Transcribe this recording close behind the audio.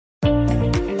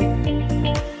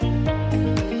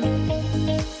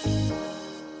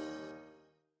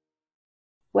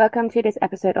Welcome to this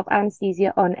episode of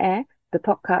Anaesthesia on Air, the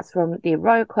podcast from the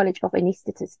Royal College of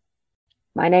Anaesthetists.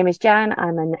 My name is Jan.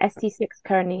 I'm an ST6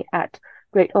 currently at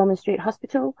Great Ormond Street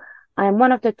Hospital. I am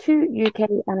one of the two UK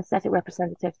anaesthetic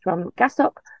representatives from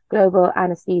GASOC, Global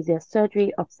Anaesthesia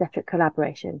Surgery Obstetric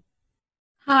Collaboration.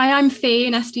 Hi, I'm Fee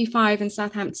in ST5 in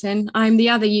Southampton. I'm the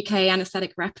other UK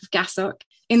anaesthetic rep of GASOC.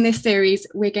 In this series,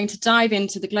 we're going to dive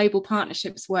into the global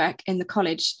partnerships work in the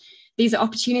college. These are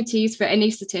opportunities for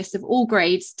anaesthetists of all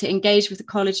grades to engage with the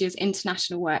college's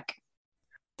international work.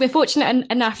 We're fortunate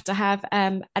enough to have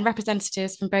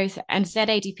representatives from both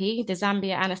ZADP, the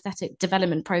Zambia Anaesthetic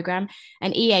Development Programme,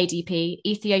 and EADP,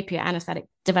 Ethiopia Anaesthetic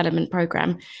Development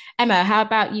Programme. Emma, how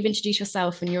about you introduce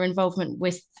yourself and your involvement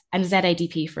with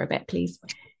ZADP for a bit, please?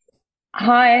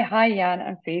 Hi, Jan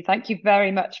and Fee. Thank you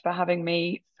very much for having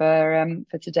me for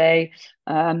today.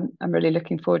 I'm really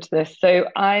looking forward to this. So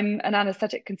I'm an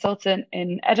anaesthetic consultant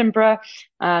in Edinburgh,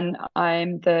 and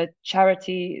I'm the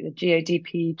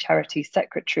GADP charity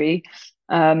secretary.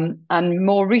 And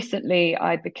more recently,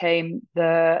 I became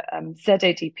the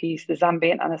ZADP's, the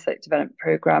Zambian Anaesthetic Development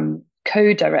Programme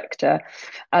co-director,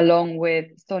 along with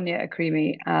Sonia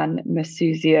Akrimi and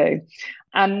Masuzio.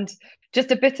 And just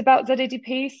a bit about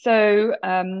ZADP. So,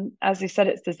 as you said,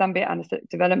 it's the Zambia Anaesthetic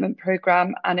Development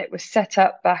Programme, and it was set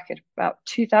up back at about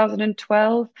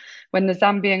 2012 when the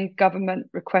Zambian government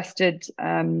requested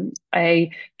a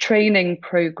training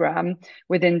programme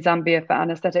within Zambia for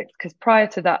anaesthetics, because prior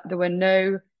to that, there were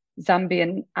no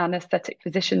Zambian anaesthetic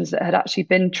physicians that had actually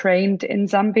been trained in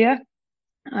Zambia.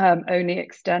 Only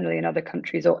externally in other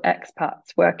countries or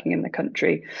expats working in the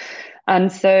country.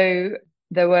 And so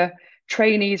there were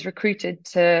trainees recruited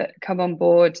to come on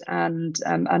board and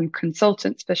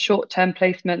consultants for short-term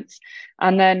placements.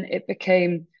 And then it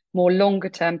became more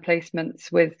longer-term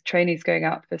placements with trainees going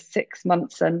out for 6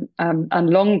 months and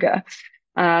longer.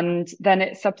 And then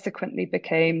it subsequently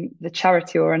became the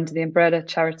charity, or under the umbrella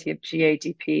charity of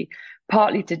GADP,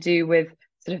 partly to do with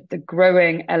sort of the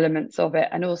growing elements of it,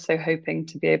 and also hoping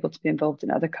to be able to be involved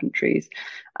in other countries.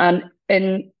 And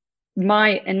in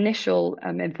my initial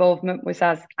involvement was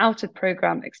as out of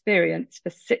program experience for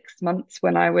 6 months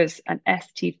when I was an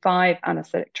ST5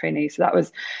 anaesthetic trainee. So that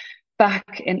was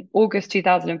back in August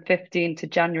 2015 to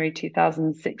January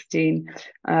 2016.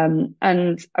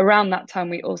 And around that time,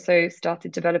 we also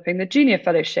started developing the junior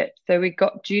fellowship. So we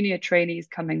got junior trainees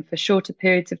coming for shorter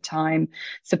periods of time,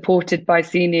 supported by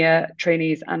senior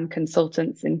trainees and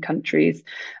consultants in countries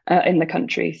in the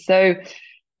country. So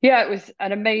yeah, it was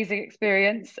an amazing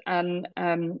experience, and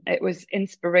it was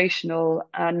inspirational.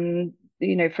 And,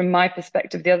 you know, from my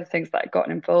perspective, the other things that I got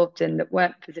involved in that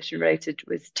weren't physician related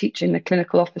was teaching the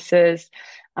clinical officers,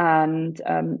 and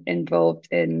involved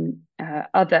in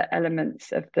other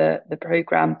elements of the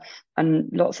programme, and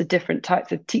lots of different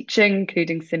types of teaching,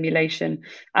 including simulation,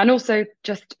 and also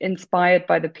just inspired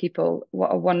by the people.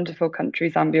 What a wonderful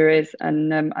country Zambia is.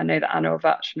 And I know that Anna will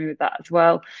vouch for me with that as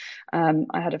well.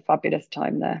 I had a fabulous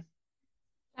time there.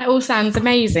 That all sounds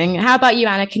amazing. How about you,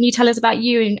 Anna? Can you tell us about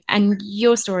you and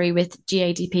your story with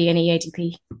GADP and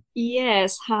EADP?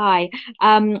 Yes, hi.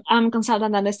 I'm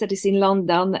consultant anesthetist in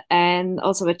London and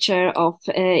also a chair of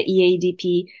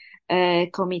EADP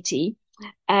committee.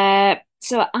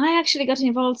 So I actually got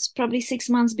involved probably 6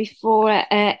 months before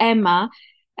Emma,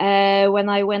 when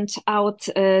I went out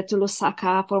to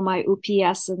Lusaka for my UP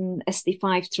as an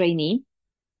ST5 trainee.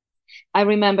 I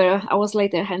remember I was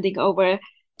later handing over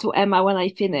to Emma when I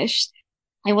finished.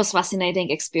 It was a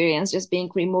fascinating experience, just being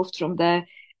removed from the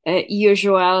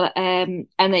usual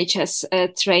NHS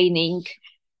training,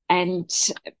 and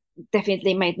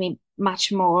definitely made me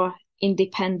much more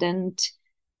independent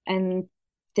and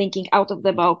thinking out of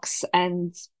the box,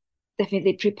 and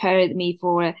definitely prepared me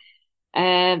for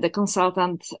the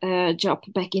consultant job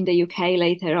back in the UK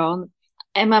later on.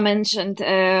 Emma mentioned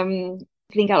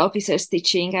clinical officers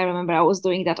teaching. I remember I was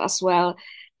doing that as well,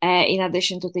 in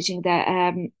addition to teaching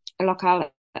the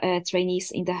local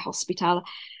trainees in the hospital.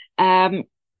 And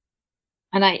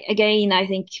I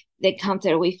think the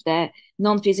encounter with the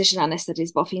non-physician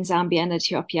anesthetists, both in Zambia and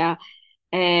Ethiopia,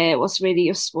 was really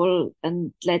useful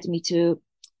and led me to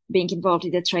being involved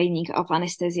in the training of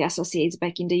anesthesia associates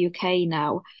back in the UK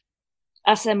now.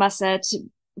 As Emma said,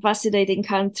 fascinating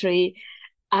country.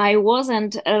 I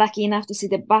wasn't lucky enough to see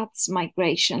the bats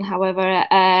migration. However,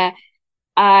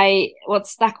 what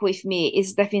stuck with me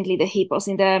is definitely the hippos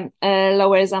in the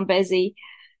lower Zambezi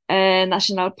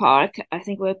National Park. I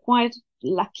think we're quite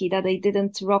lucky that they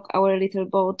didn't rock our little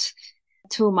boat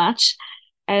too much.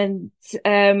 And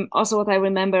also what I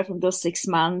remember from those 6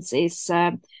 months is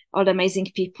all the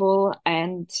amazing people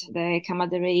and the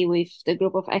camaraderie with the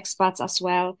group of expats as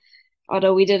well.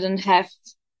 although we didn't have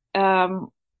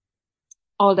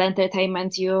all the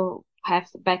entertainment you have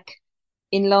back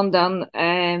in London,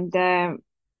 and the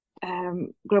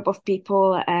group of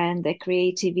people and the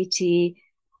creativity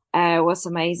was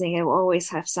amazing. I always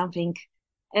have something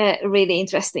really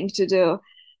interesting to do.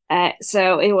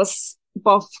 So it was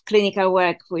both clinical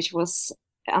work, which was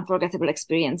an unforgettable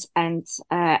experience, and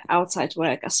outside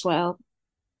work as well.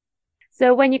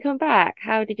 So when you come back,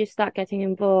 how did you start getting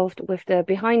involved with the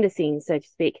behind the scenes, so to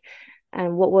speak,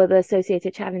 and what were the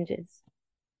associated challenges?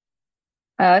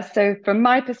 So from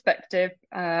my perspective,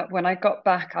 when I got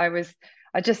back, I was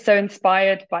just so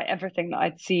inspired by everything that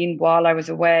I'd seen while I was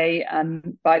away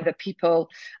and by the people.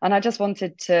 And I just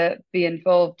wanted to be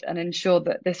involved and ensure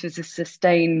that this was a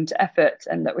sustained effort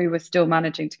and that we were still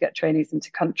managing to get trainees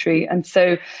into country. And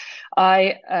so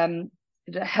I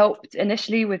helped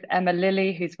initially with Emma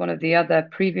Lilly, who's one of the other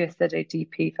previous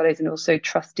ZADP fellows and also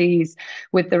trustees,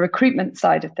 with the recruitment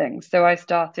side of things. So I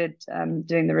started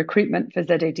doing the recruitment for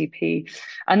ZADP.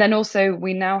 And then also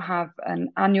we now have an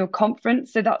annual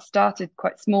conference. So that started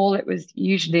quite small. It was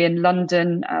usually in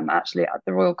London, actually at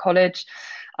the Royal College,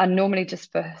 and normally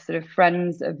just for sort of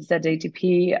friends of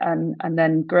ZADP, and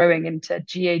then growing into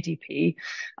GADP.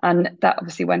 And that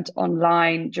obviously went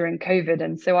online during COVID.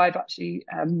 And so I've actually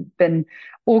been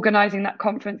organising that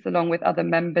conference along with other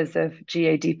members of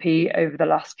GADP over the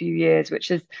last few years, which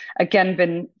has again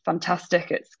been fantastic.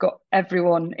 It's got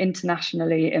everyone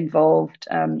internationally involved,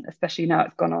 especially now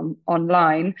it's gone on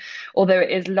online, although it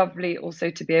is lovely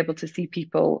also to be able to see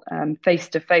people face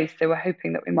to face. So we're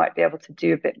hoping that we might be able to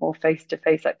do a bit more face to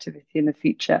face activity in the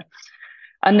future.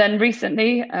 And then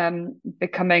recently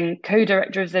becoming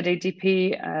co-director of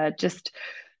ZADP, just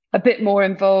a bit more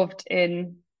involved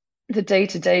in the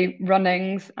day-to-day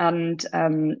runnings, and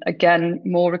again,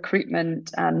 more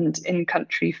recruitment and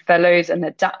in-country fellows and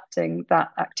adapting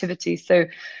that activity. So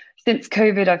since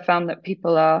COVID, I've found that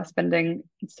people are spending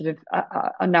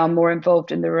are now more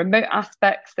involved in the remote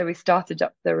aspects. So we started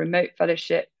up the remote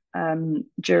fellowship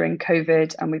during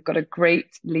COVID, and we've got a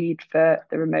great lead for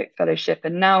the remote fellowship.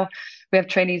 And now we have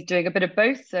trainees doing a bit of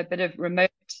both, so a bit of remote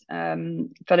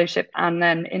fellowship and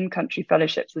then in-country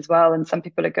fellowships as well. And some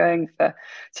people are going for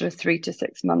sort of 3 to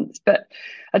 6 months. But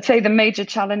I'd say the major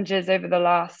challenges over the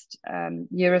last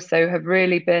year or so have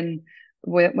really been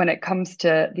when it comes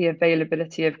to the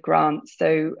availability of grants,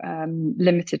 so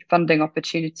limited funding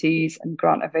opportunities and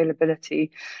grant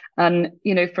availability. And,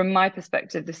 you know, from my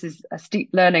perspective, this is a steep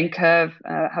learning curve,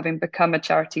 having become a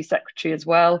charity secretary as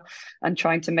well, and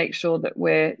trying to make sure that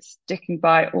we're sticking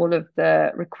by all of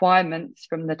the requirements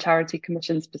from the Charity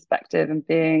Commission's perspective and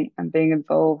being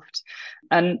involved.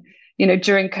 And you know,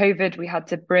 during COVID, we had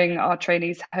to bring our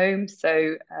trainees home.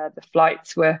 So the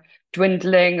flights were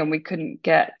dwindling and we couldn't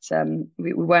get,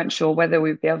 we weren't sure whether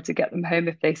we'd be able to get them home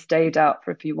if they stayed out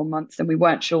for a few more months. And we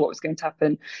weren't sure what was going to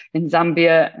happen in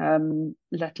Zambia,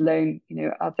 let alone, you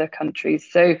know, other countries.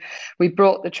 So we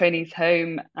brought the trainees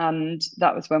home, and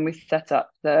that was when we set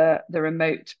up the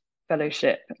remote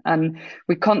fellowship. And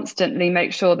we constantly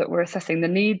make sure that we're assessing the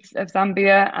needs of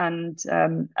Zambia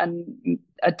and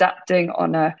adapting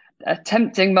on a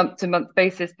tempting month-to-month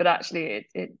basis, but actually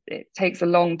it takes a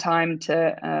long time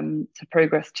to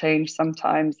progress change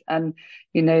sometimes. And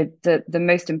you know, the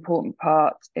most important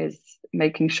part is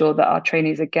making sure that our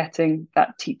trainees are getting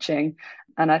that teaching.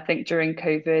 And I think during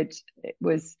COVID it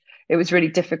was really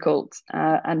difficult,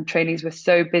 and trainees were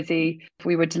so busy. If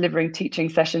we were delivering teaching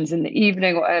sessions in the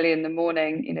evening or early in the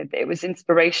morning, you know, it was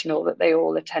inspirational that they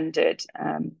all attended.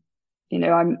 You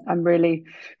know, I'm really,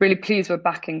 really pleased we're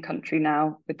back in country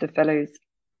now with the fellows.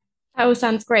 That all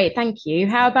sounds great. Thank you.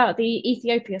 How about the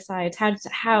Ethiopia side?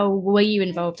 How were you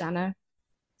involved, Anna?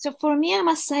 So for me, I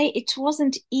must say it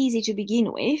wasn't easy to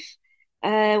begin with.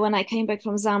 When I came back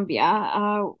from Zambia,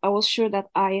 I was sure that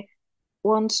I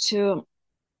want to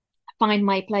find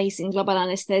my place in global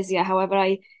anesthesia. However,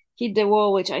 I hit the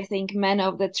wall, which I think many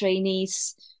of the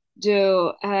trainees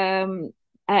do.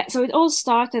 So it all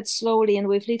started slowly and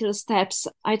with little steps.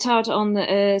 I taught on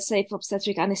safe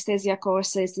obstetric anesthesia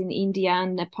courses in India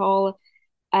and Nepal.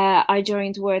 I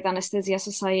joined World Anaesthesia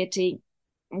Society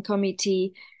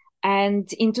committee.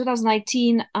 And in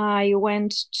 2019, I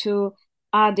went to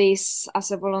Addis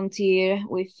as a volunteer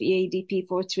with EADP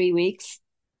for 3 weeks,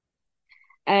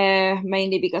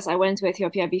 mainly because I went to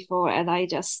Ethiopia before and I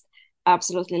just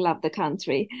absolutely love the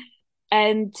country.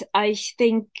 And I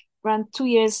think around 2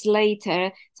 years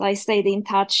later, so I stayed in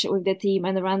touch with the team,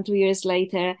 and around 2 years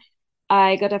later,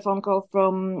 I got a phone call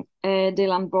from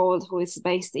Dylan Bold, who is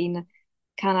based in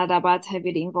Canada, but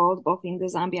heavily involved both in the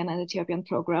Zambian and Ethiopian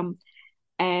program.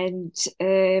 and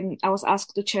I was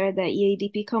asked to chair the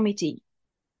EADP committee.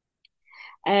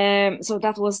 So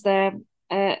that was the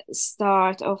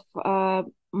start of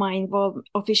my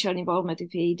official involvement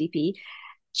with EADP.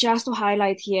 Just to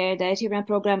highlight here, the Ethiopian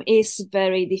program is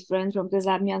very different from the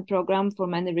Zambian program for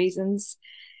many reasons.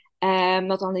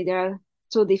 Not only there are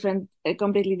two different,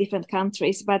 completely different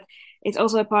countries, but it's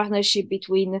also a partnership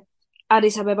between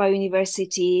Addis Ababa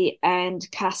University and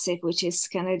CASIP, which is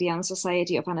Canadian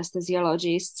Society of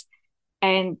Anesthesiologists,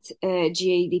 and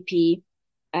GADP,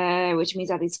 which means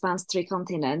that it spans 3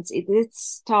 continents. It did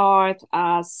start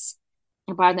as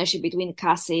a partnership between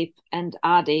CASIP and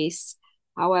Addis.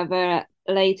 However,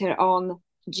 later on,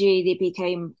 GADP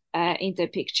came into the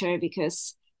picture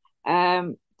because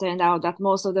turned out that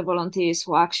most of the volunteers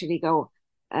who actually go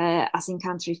as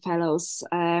in-country fellows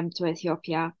to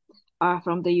Ethiopia are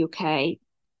from the UK.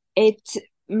 It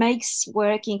makes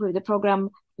working with the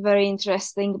program very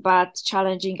interesting but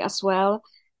challenging as well.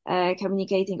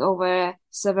 Communicating over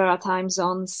several time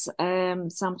zones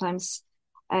sometimes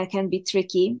can be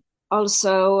tricky.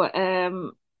 Also,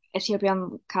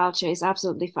 Ethiopian culture is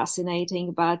absolutely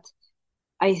fascinating, but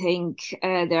I think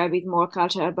there are a bit more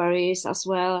cultural barriers as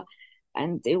well.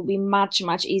 And it will be much,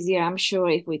 much easier, I'm sure,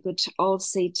 if we could all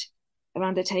sit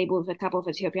around the table with a cup of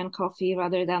Ethiopian coffee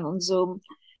rather than on Zoom.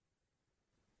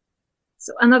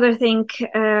 So another thing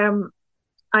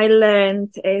I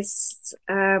learned is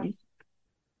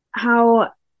how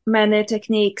many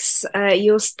techniques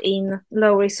used in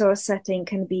low resource setting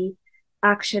can be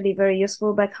actually very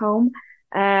useful back home.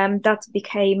 That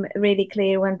became really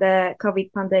clear when the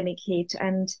COVID pandemic hit.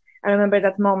 And I remember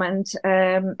that moment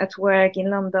at work in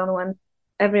London when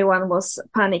everyone was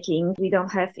panicking. We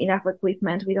don't have enough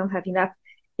equipment. We don't have enough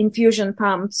infusion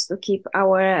pumps to keep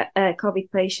our COVID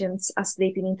patients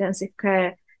asleep in intensive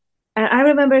care. And I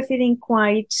remember feeling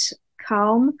quite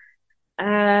calm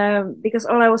because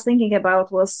all I was thinking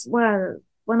about was, well,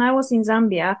 when I was in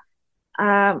Zambia,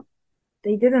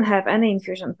 they didn't have any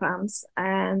infusion pumps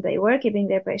and they were keeping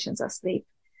their patients asleep.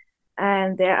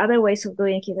 And there are other ways of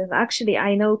doing it. And actually,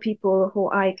 I know people who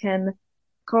I can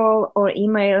call or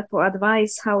email for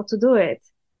advice how to do it.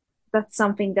 That's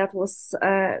something that was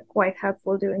quite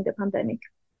helpful during the pandemic.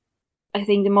 I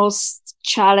think the most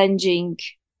challenging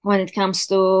when it comes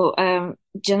to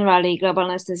generally global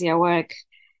anesthesia work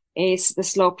is the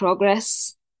slow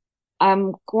progress.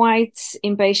 I'm quite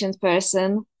impatient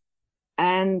person,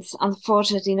 and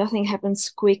unfortunately nothing happens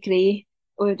quickly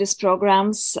with these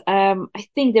programs. I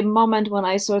think the moment when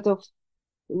I sort of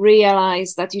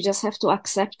realized that you just have to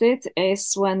accept it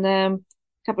is when a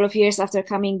couple of years after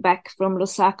coming back from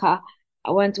Lusaka,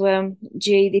 I went to a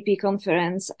GADP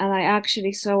conference and I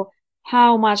actually saw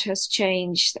how much has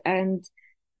changed and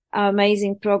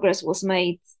amazing progress was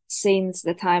made since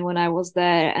the time when I was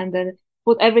there, and then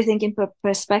put everything in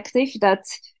perspective that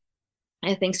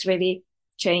things really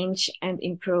change and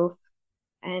improve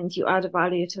and you add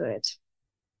value to it.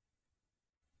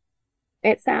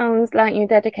 It sounds like you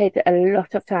dedicated a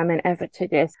lot of time and effort to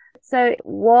this. So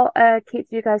what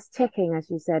keeps you guys ticking? As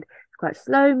you said, it's quite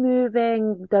slow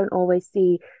moving, don't always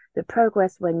see the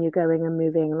progress when you're going and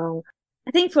moving along.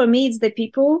 I think for me, it's the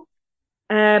people,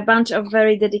 a bunch of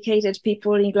very dedicated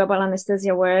people in global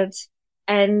anesthesia world,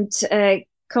 and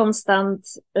constant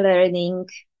learning.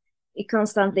 You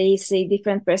constantly see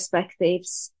different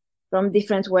perspectives from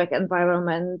different work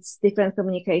environments, different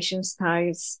communication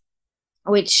styles,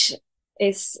 which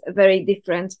is very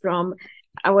different from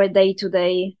our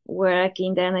day-to-day work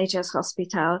in the NHS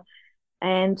hospital.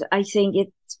 And I think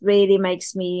it really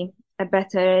makes me a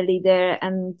better leader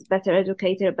and better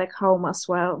educator back home as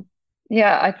well.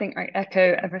 Yeah, I think I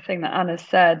echo everything that Anna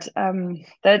said.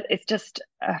 That it's just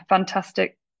a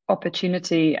fantastic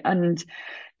opportunity, and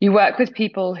you work with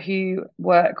people who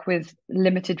work with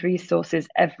limited resources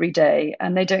every day,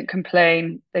 and they don't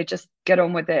complain. They just get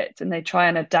on with it, and they try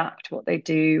and adapt what they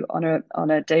do on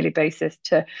a daily basis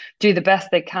to do the best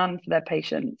they can for their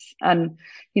patients. And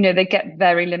they get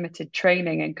very limited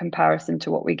training in comparison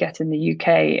to what we get in the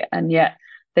UK, and yet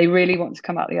they really want to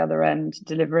come out the other end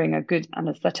delivering a good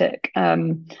anaesthetic.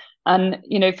 And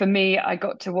for me, I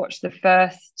got to watch the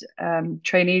first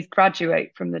trainees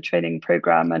graduate from the training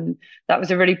program, and that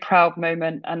was a really proud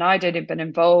moment. And I'd only been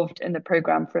involved in the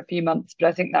program for a few months, but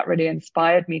I think that really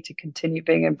inspired me to continue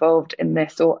being involved in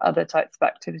this or other types of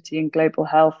activity in global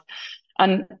health.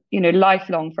 And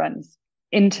lifelong friends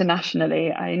internationally.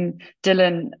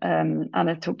 Dylan,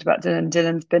 Anna talked about Dylan.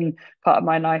 Dylan's been part of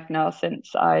my life now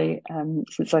since I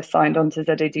signed on to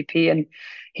ZADP, and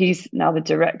he's now the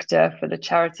director for the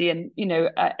charity. And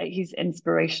he's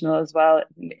inspirational as well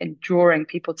in drawing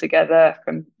people together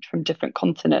from different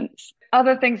continents.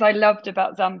 other things I loved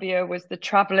about Zambia was the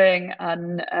traveling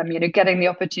and getting the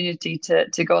opportunity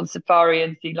to go on safari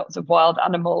and see lots of wild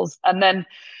animals. And then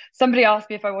somebody asked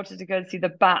me if I wanted to go and see the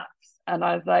bats, and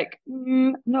I was like,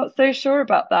 not so sure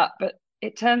about that. But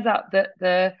it turns out that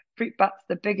the fruit bat's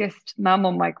the biggest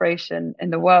mammal migration in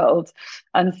the world.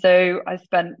 And so I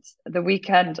spent a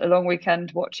long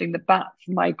weekend watching the bats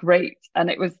migrate. And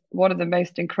it was one of the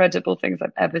most incredible things I've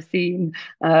ever seen.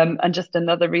 And just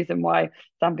another reason why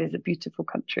Zambia is a beautiful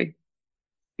country.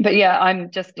 But yeah, I'm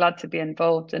just glad to be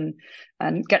involved and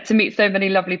get to meet so many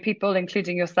lovely people,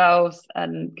 including yourselves,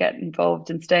 and get involved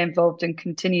and stay involved and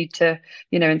continue to,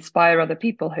 inspire other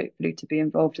people, hopefully, to be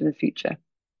involved in the future.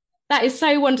 That is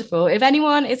so wonderful. If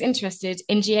anyone is interested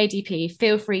in GADP,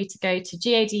 feel free to go to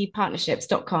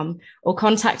gadpartnerships.com or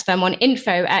contact them on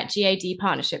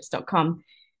info@gadpartnerships.com.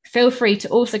 Feel free to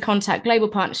also contact Global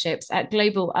Partnerships at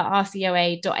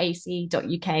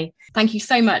global@rcoa.ac.uk. Thank you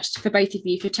so much for both of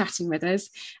you for chatting with us.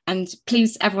 And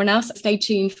please, everyone else, stay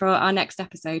tuned for our next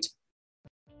episode.